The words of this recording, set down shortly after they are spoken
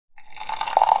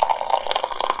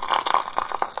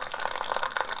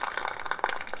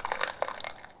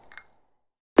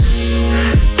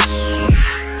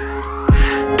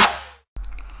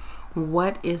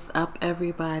What is up,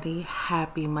 everybody?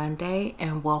 Happy Monday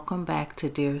and welcome back to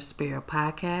Dear Spirit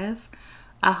Podcast.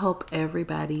 I hope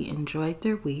everybody enjoyed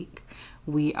their week.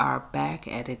 We are back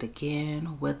at it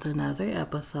again with another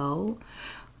episode.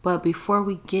 But before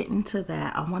we get into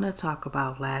that, I want to talk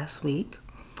about last week.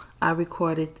 I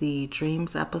recorded the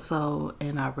Dreams episode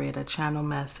and I read a channel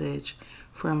message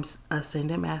from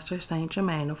Ascended Master Saint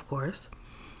Germain, of course.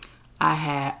 I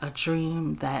had a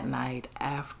dream that night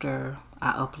after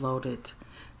I uploaded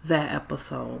that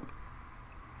episode.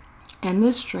 And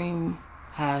this dream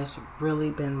has really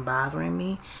been bothering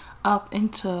me up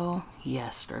until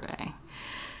yesterday.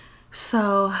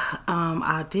 So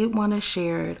I did want to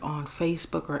share it on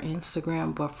Facebook or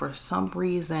Instagram, but for some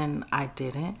reason I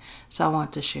didn't. So I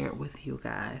want to share it with you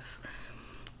guys.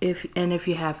 If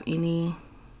you have any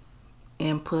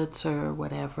inputs or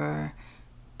whatever,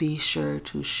 be sure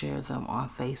to share them on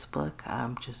Facebook.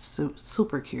 I'm just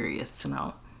super curious to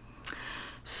know.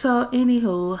 So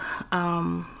anywho,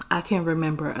 I can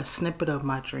remember a snippet of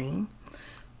my dream.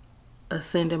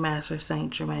 Ascended Master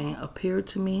Saint Germain appeared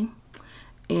to me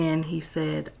and he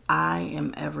said, I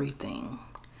am everything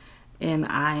and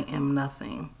I am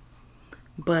nothing.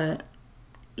 But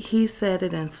he said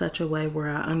it in such a way where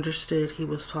I understood he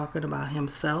was talking about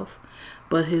himself,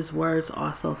 but his words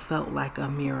also felt like a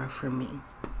mirror for me.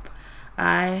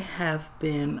 I have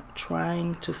been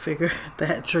trying to figure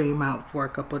that dream out for a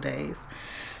couple of days.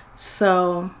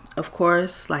 So, of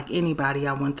course, like anybody,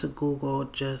 I went to Google,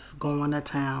 just going to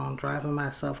town, driving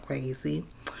myself crazy.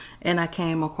 And I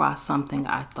came across something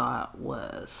I thought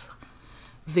was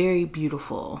very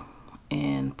beautiful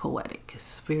and poetic.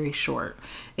 It's very short.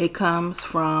 It comes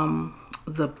from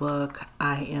the book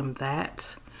I Am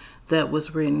That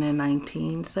was written in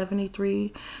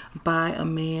 1973 by a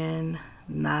man,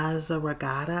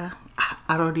 Nasaragata.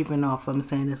 I don't even know if I'm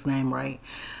saying his name right.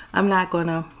 I'm not going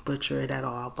to butcher it at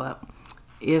all, but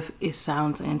if it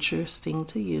sounds interesting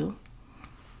to you,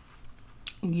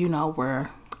 you know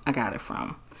where I got it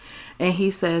from. And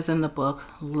he says in the book,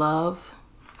 love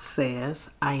says,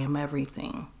 I am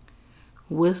everything.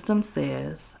 Wisdom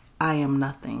says, I am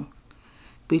nothing.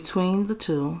 Between the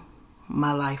two,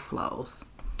 my life flows.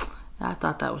 I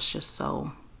thought that was just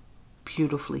so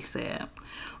beautifully said.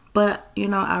 But,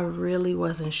 I really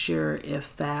wasn't sure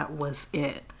if that was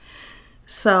it.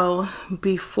 So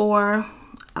before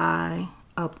I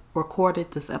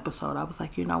recorded this episode, I was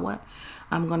like, you know what?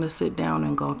 I'm going to sit down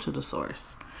and go to the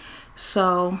source.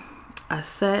 So I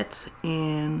sat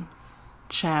and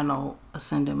channeled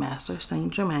Ascended Master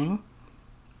Saint Germain.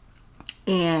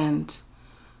 And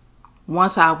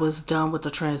once I was done with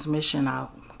the transmission, I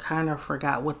kind of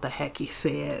forgot what the heck he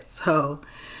said. So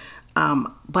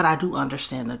but I do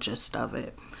understand the gist of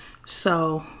it.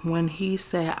 So when he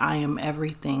said, I am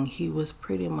everything, he was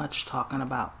pretty much talking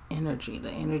about energy,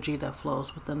 the energy that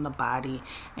flows within the body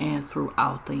and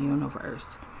throughout the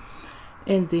universe.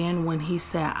 And then when he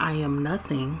said, I am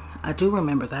nothing, I do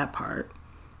remember that part.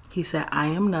 He said, I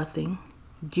am nothing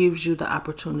gives you the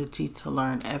opportunity to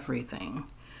learn everything.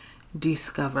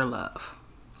 Discover love.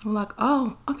 I'm like,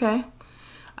 oh, okay.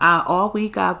 All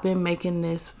week I've been making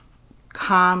this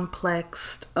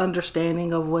complex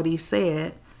understanding of what he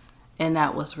said, and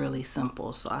that was really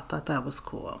simple. So I thought that was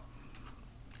cool.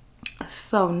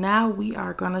 So now we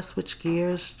are going to switch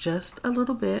gears just a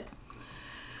little bit.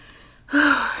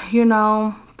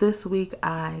 This week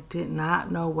I did not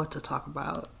know what to talk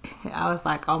about. I was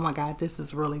like, oh my God, this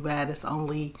is really bad. It's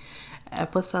only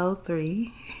episode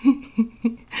 3.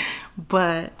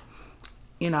 But,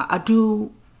 I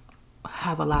do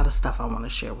have a lot of stuff I want to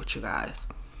share with you guys.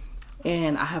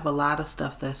 And I have a lot of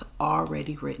stuff that's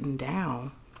already written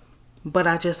down, but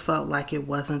I just felt like it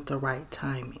wasn't the right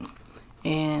timing.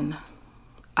 And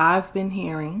I've been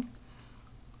hearing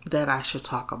that I should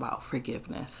talk about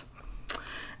forgiveness.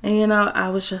 And,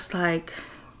 I was just like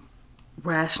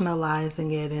rationalizing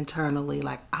it internally.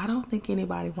 Like, I don't think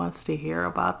anybody wants to hear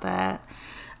about that.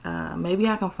 Maybe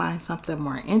I can find something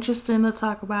more interesting to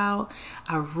talk about.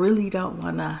 I really don't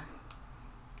want to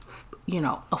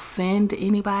offend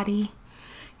anybody.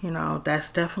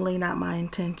 That's definitely not my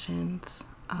intentions.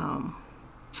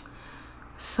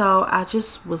 So I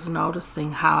just was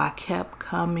noticing how I kept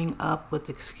coming up with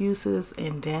excuses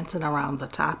and dancing around the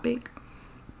topic.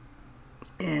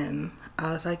 And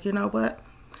I was like, you know what?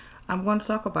 I'm going to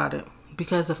talk about it.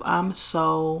 Because if I'm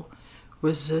so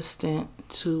resistant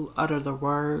to utter the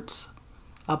words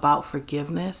about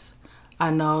forgiveness, I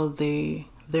know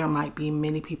there might be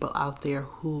many people out there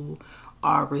who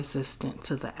are resistant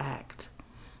to the act.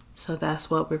 So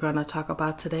that's what we're going to talk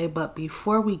about today. But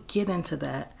before we get into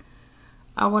that,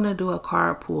 I want to do a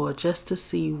card pull just to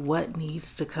see what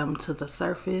needs to come to the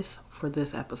surface for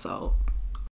this episode.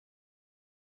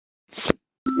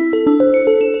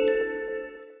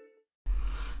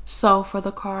 So for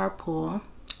the card pull,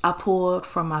 I pulled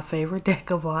from my favorite deck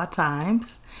of all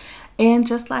times. And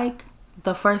just like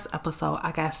the first episode,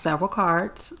 I got several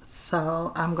cards,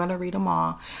 so I'm going to read them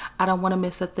all. I don't want to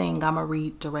miss a thing. I'm going to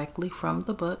read directly from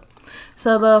the book.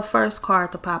 So the first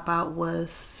card to pop out was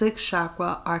 6th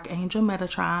Chakra, Archangel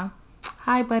Metatron.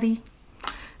 Hi, buddy.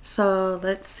 So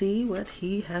let's see what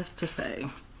he has to say.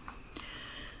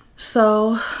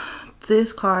 So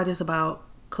this card is about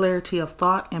clarity of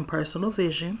thought and personal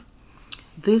vision.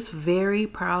 This very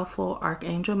powerful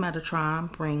Archangel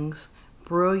Metatron brings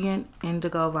brilliant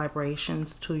indigo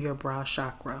vibrations to your brow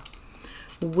chakra,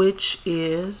 which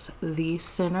is the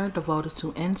center devoted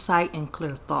to insight and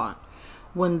clear thought.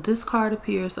 When this card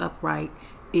appears upright,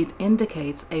 it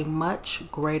indicates a much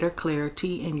greater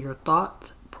clarity in your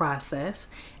thought process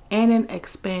and an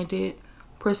expanded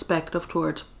perspective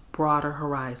towards broader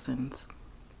horizons.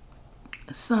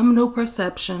 Some new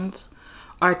perceptions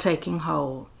are taking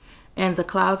hold, and the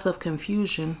clouds of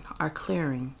confusion are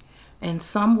clearing. In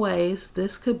some ways,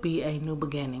 this could be a new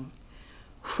beginning,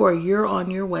 for you're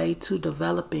on your way to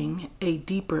developing a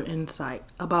deeper insight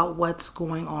about what's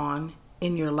going on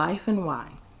in your life and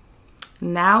why.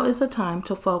 Now is the time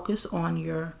to focus on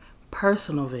your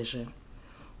personal vision.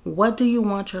 What do you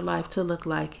want your life to look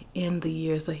like in the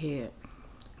years ahead?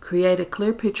 Create a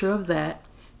clear picture of that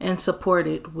and support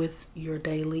it with your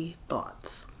daily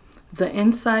thoughts. The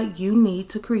insight you need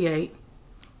to create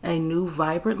a new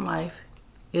vibrant life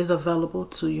is available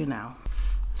to you now.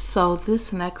 So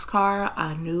this next card,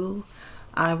 I knew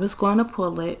I was going to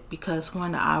pull it because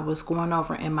when I was going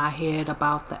over in my head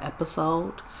about the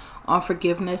episode on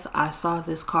forgiveness, I saw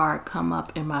this card come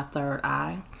up in my third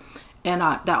eye. And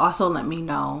that also let me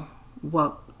know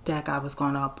what deck I was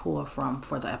going to pull from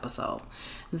for the episode.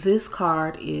 This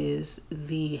card is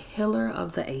the Healer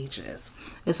of the Ages.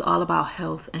 It's all about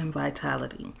health and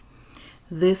vitality.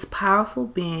 This powerful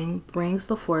being brings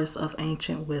the force of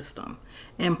ancient wisdom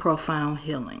and profound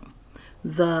healing.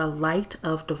 The light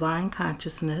of divine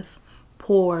consciousness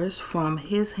pours from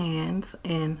his hands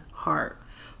and heart,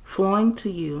 flowing to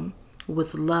you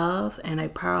with love and a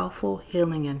powerful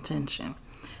healing intention.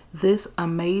 This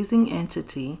amazing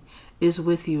entity is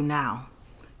with you now,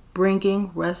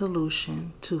 bringing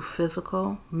resolution to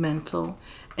physical, mental,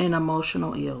 and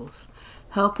emotional ills,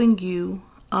 helping you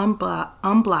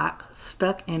unblock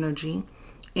stuck energy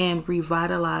and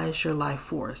revitalize your life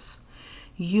force.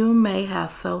 You may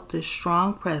have felt this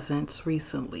strong presence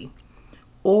recently,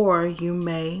 or you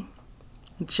may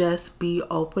just be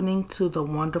opening to the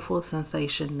wonderful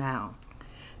sensation now.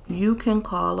 You can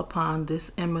call upon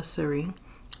this emissary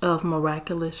of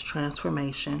miraculous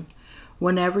transformation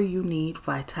whenever you need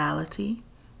vitality,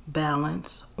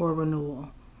 balance, or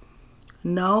renewal.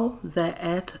 Know that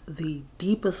at the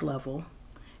deepest level,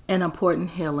 an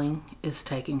important healing is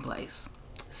taking place.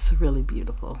 It's really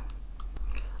beautiful.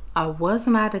 I was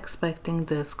not expecting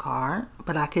this card,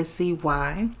 but I could see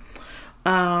why.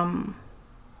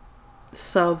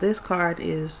 So this card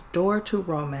is Door to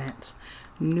Romance,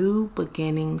 New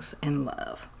Beginnings in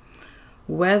Love.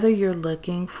 Whether you're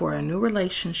looking for a new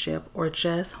relationship or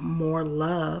just more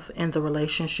love in the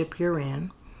relationship you're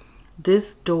in,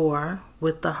 this door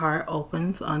with the heart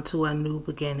opens onto a new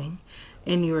beginning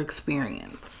in your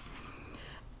experience.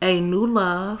 A new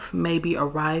love may be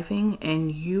arriving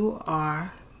and you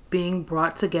are being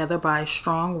brought together by a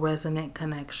strong resonant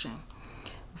connection.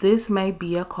 This may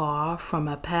be a call from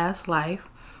a past life,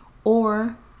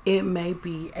 or it may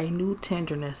be a new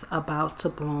tenderness about to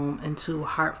bloom into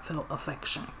heartfelt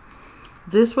affection.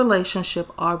 This relationship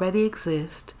already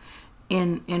exists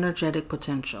in energetic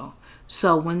potential.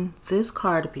 So when this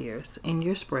card appears in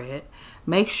your spread,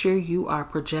 make sure you are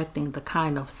projecting the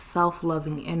kind of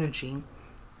self-loving energy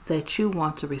that you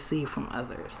want to receive from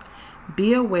others.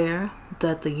 Be aware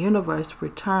that the universe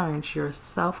returns your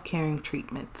self-caring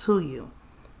treatment to you.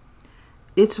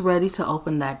 It's ready to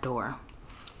open that door.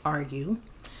 Are you?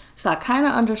 So I kind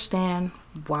of understand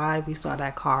why we saw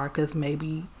that card, because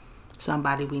maybe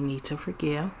somebody we need to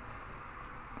forgive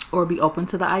or be open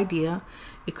to the idea.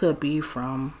 It could be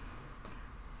from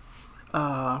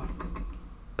a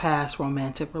past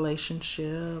romantic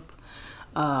relationship,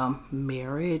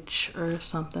 marriage, or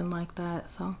something like that.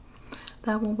 So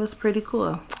that one was pretty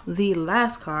cool. The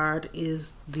last card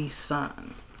is the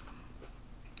Sun.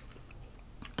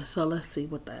 So let's see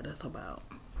what that is about.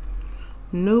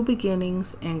 New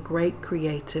beginnings and great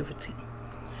creativity.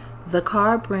 The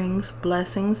card brings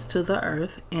blessings to the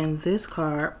earth, and this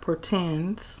card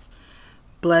portends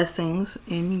blessings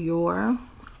in your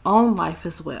own life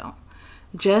as well.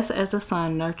 Just as the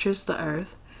sun nurtures the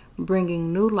earth,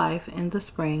 bringing new life in the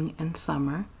spring and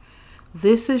summer,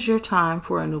 this is your time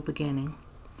for a new beginning,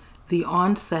 the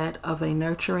onset of a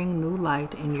nurturing new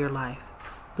light in your life,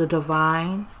 the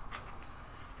divine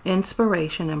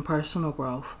inspiration and personal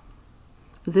growth.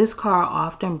 This card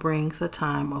often brings a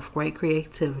time of great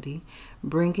creativity,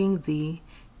 bringing the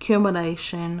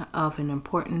culmination of an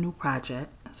important new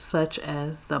project, such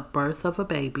as the birth of a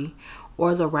baby,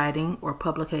 or the writing or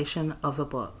publication of a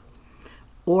book,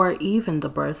 or even the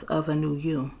birth of a new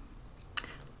you.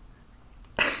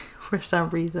 For some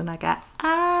reason, I got,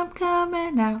 I'm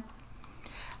coming out.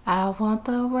 I want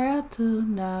the world to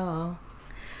know.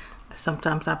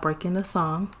 Sometimes I break into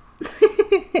song.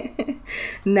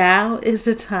 Now is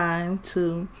the time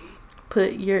to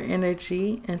put your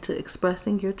energy into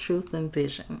expressing your truth and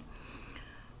vision.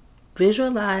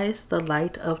 Visualize the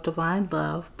light of divine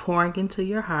love pouring into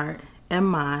your heart and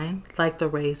mind like the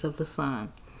rays of the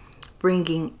sun,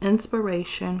 bringing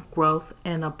inspiration, growth,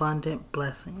 and abundant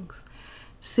blessings.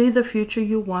 See the future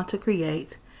you want to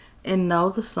create and know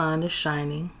the sun is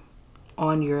shining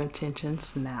on your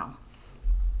intentions now.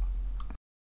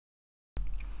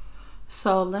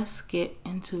 So let's get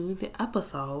into the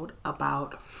episode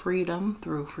about freedom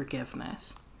through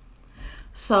forgiveness.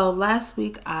 So last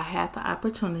week I had the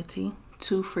opportunity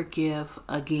to forgive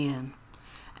again.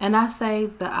 And I say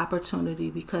the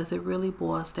opportunity because it really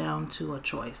boils down to a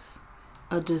choice,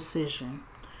 a decision.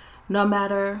 No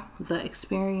matter the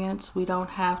experience, we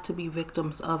don't have to be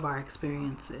victims of our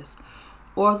experiences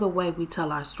or the way we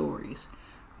tell our stories.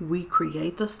 We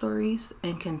create the stories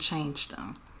and can change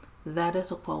them. That is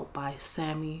a quote by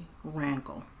Sammy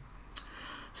Rangel.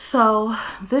 So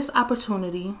this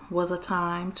opportunity was a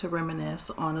time to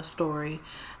reminisce on a story,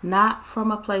 not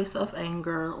from a place of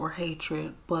anger or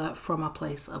hatred, but from a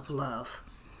place of love.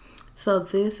 So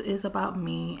this is about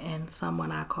me and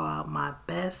someone I call my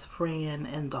best friend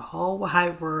in the whole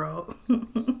wide world.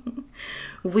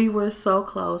 We were so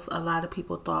close, a lot of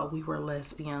people thought we were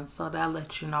lesbians. So that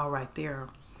lets you know right there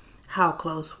how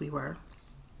close we were.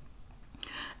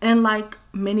 And like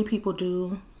many people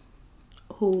do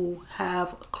who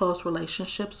have close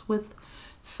relationships with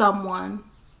someone,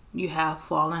 you have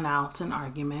fallen outs and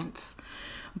arguments.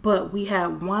 But we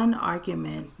had one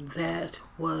argument that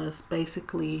was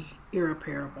basically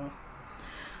irreparable.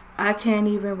 I can't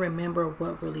even remember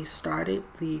what really started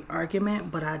the argument,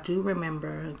 but I do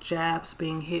remember jabs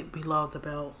being hit below the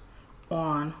belt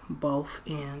on both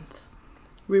ends.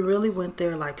 We really went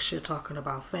there like shit talking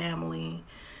about family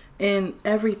and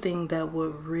everything that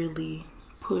would really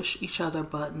push each other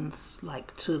buttons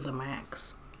like to the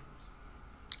max.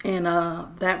 And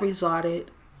that resulted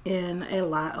in a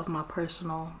lot of my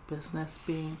personal business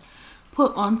being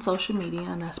put on social media,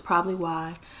 and that's probably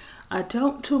why I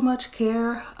don't too much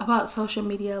care about social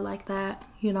media like that,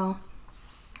 you know.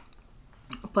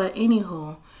 But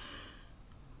anywho,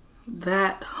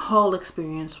 that whole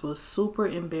experience was super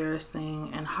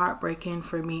embarrassing and heartbreaking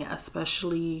for me,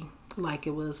 especially like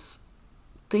it was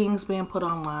things being put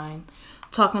online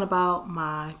talking about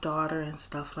my daughter and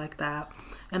stuff like that.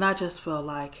 And I just feel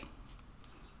like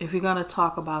if you're going to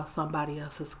talk about somebody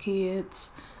else's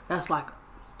kids,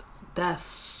 that's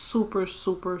super,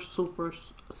 super, super,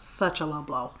 such a low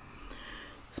blow.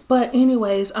 But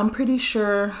anyways, I'm pretty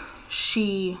sure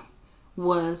she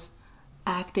was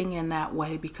acting in that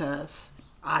way because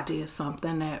I did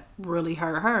something that really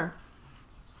hurt her.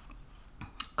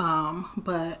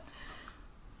 But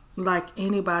like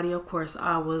anybody, of course,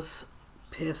 I was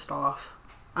pissed off.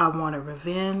 I wanted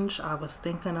revenge. I was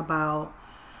thinking about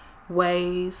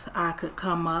ways I could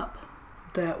come up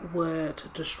that would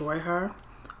destroy her,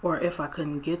 or if I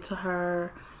couldn't get to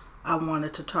her, I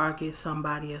wanted to target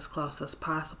somebody as close as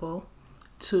possible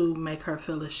to make her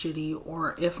feel as shitty,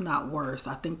 or if not worse.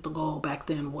 I think the goal back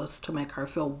then was to make her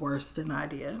feel worse than I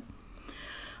did.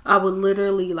 I would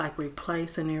literally like replay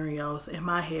scenarios in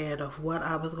my head of what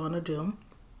I was going to do.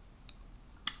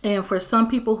 And for some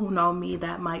people who know me,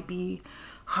 that might be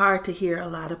hard to hear. A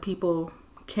lot of people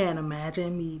can't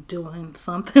imagine me doing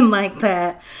something like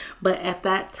that. But at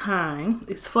that time,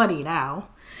 it's funny now,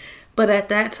 but at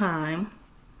that time,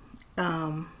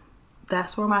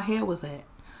 that's where my head was at.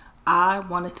 I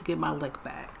wanted to get my lick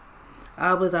back.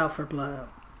 I was out for blood.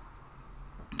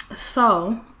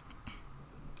 So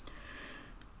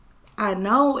I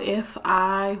know if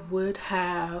I would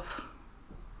have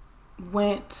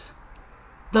went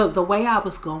the way I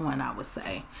was going, I would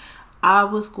say I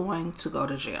was going to go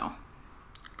to jail,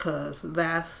 because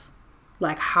that's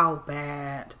like how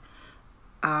bad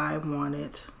I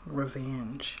wanted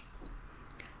revenge.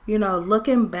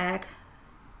 Looking back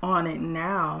on it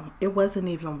now, it wasn't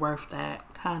even worth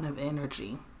that kind of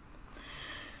energy.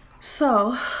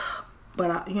 So,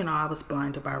 but I was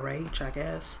blinded by rage, I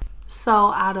guess.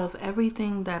 So out of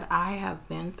everything that I have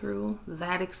been through,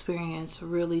 that experience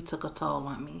really took a toll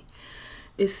on me.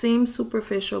 It seems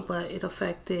superficial, but it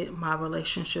affected my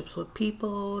relationships with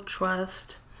people,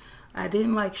 trust. I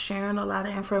didn't like sharing a lot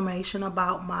of information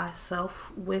about myself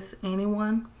with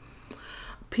anyone.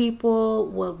 People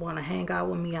would want to hang out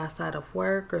with me outside of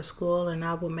work or school, and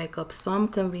I would make up some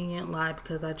convenient lie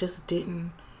because I just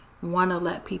didn't want to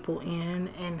let people in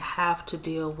and have to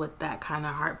deal with that kind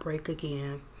of heartbreak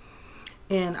again.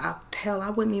 And I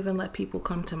wouldn't even let people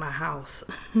come to my house.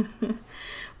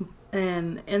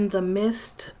 And in the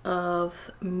midst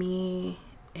of me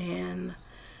and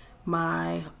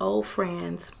my old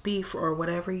friends' beef, or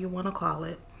whatever you want to call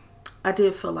it, I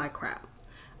did feel like crap.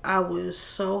 I was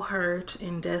so hurt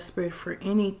and desperate for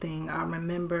anything. I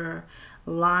remember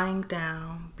lying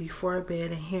down before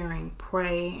bed and hearing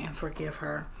 "pray and forgive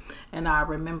her." And I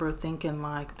remember thinking,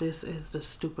 like, this is the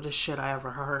stupidest shit I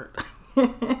ever heard.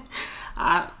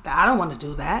 I don't want to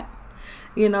do that,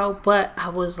 but I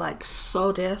was like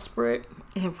so desperate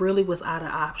and really was out of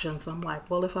options. I'm like,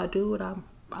 well, if I do it, I'm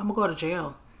gonna go to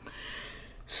jail.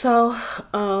 So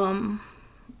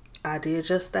I did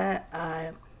just that.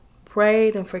 I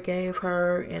prayed and forgave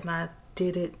her, and I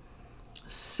did it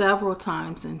several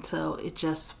times until it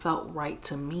just felt right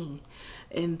to me.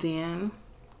 And then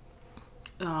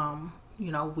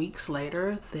weeks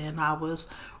later, then I was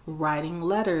writing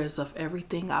letters of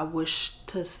everything I wished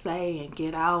to say and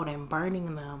get out and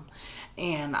burning them.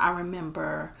 And I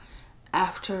remember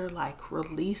after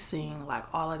releasing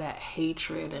all of that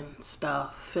hatred and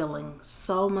stuff, feeling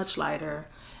so much lighter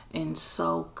and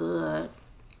so good.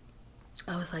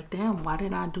 I was like, damn, why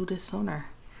didn't I do this sooner?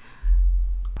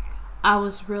 I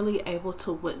was really able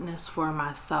to witness for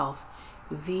myself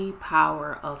the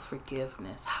power of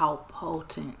forgiveness, how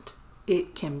potent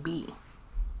it can be.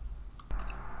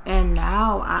 And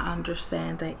now I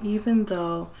understand that even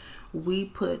though we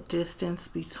put distance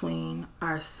between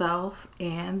ourselves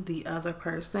and the other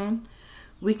person,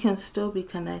 we can still be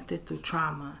connected through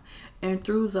trauma. And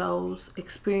through those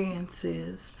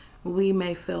experiences, we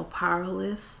may feel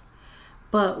powerless,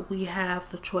 but we have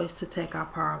the choice to take our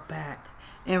power back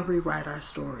and rewrite our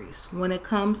stories. When it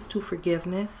comes to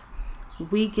forgiveness,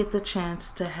 we get the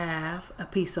chance to have a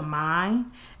peace of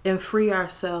mind and free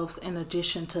ourselves in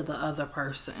addition to the other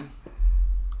person.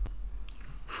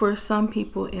 For some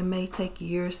people, it may take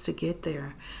years to get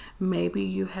there. Maybe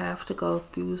you have to go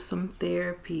through some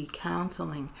therapy,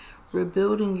 counseling,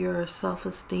 rebuilding your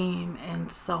self-esteem,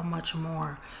 and so much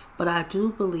more. But I do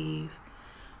believe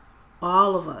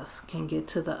all of us can get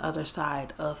to the other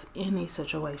side of any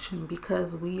situation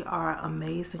because we are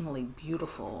amazingly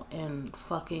beautiful and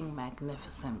fucking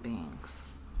magnificent beings.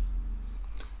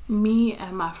 Me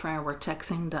and my friend were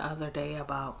texting the other day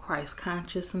about Christ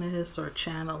consciousness or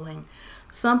channeling,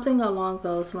 something along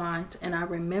those lines. And I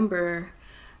remember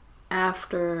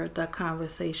after the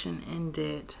conversation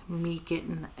ended, me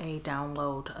getting a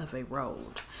download of a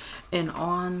road. And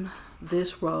on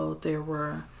this road, there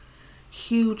were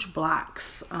huge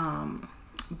blocks,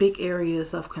 big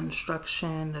areas of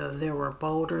construction. There were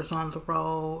boulders on the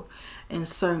road. In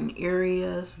certain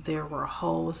areas, there were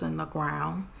holes in the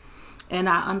ground. And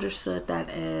I understood that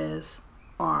as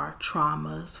our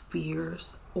traumas,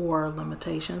 fears, or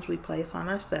limitations we place on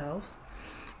ourselves.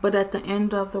 But at the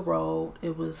end of the road,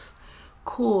 it was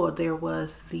cool. There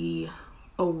was the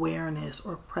awareness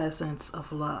or presence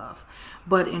of love.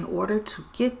 But in order to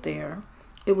get there,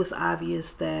 it was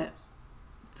obvious that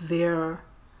there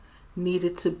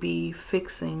needed to be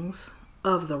fixings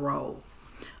of the road.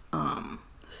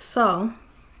 So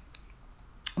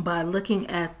by looking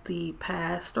at the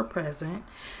past or present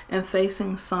and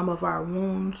facing some of our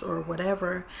wounds or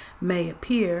whatever may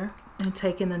appear and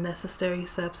taking the necessary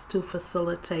steps to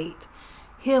facilitate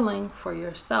healing for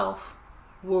yourself,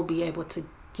 we'll be able to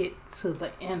get to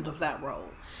the end of that road.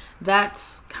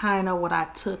 That's kind of what I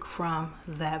took from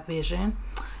that vision.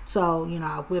 So,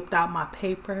 I whipped out my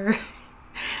paper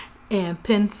and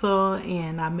pencil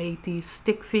and I made these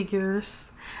stick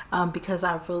figures because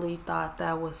I really thought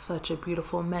that was such a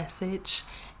beautiful message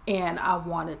and I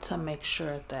wanted to make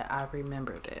sure that I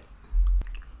remembered it.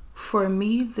 For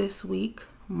me this week,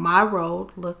 my road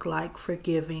looked like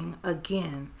forgiving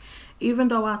again. Even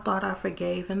though I thought I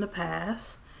forgave in the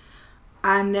past,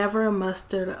 I never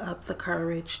mustered up the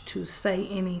courage to say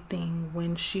anything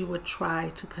when she would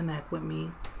try to connect with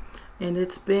me. And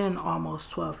it's been almost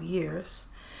 12 years.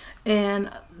 And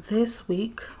this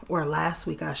week, or last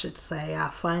week I should say,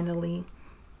 I finally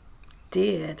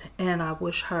did, and I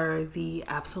wish her the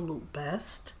absolute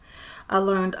best. I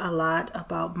learned a lot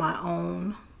about my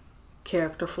own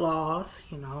character flaws,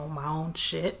 my own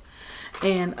shit,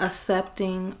 and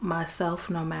accepting myself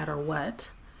no matter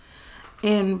what.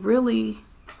 And really,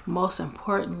 most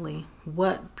importantly,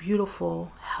 what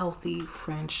beautiful, healthy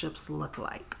friendships look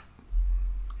like.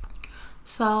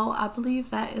 So I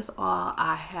believe that is all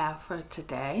I have for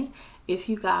today. If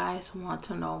you guys want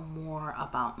to know more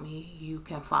about me, you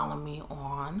can follow me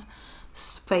on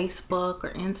Facebook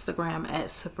or Instagram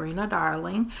at Sabrina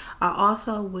Darling. I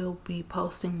also will be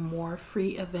posting more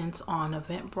free events on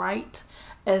Eventbrite,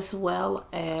 as well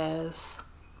as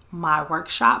my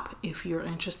workshop if you're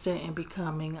interested in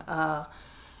becoming a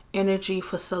energy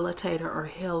facilitator or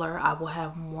healer. I will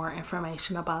have more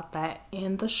information about that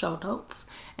in the show notes.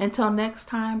 Until next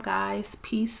time, guys,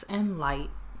 peace and light.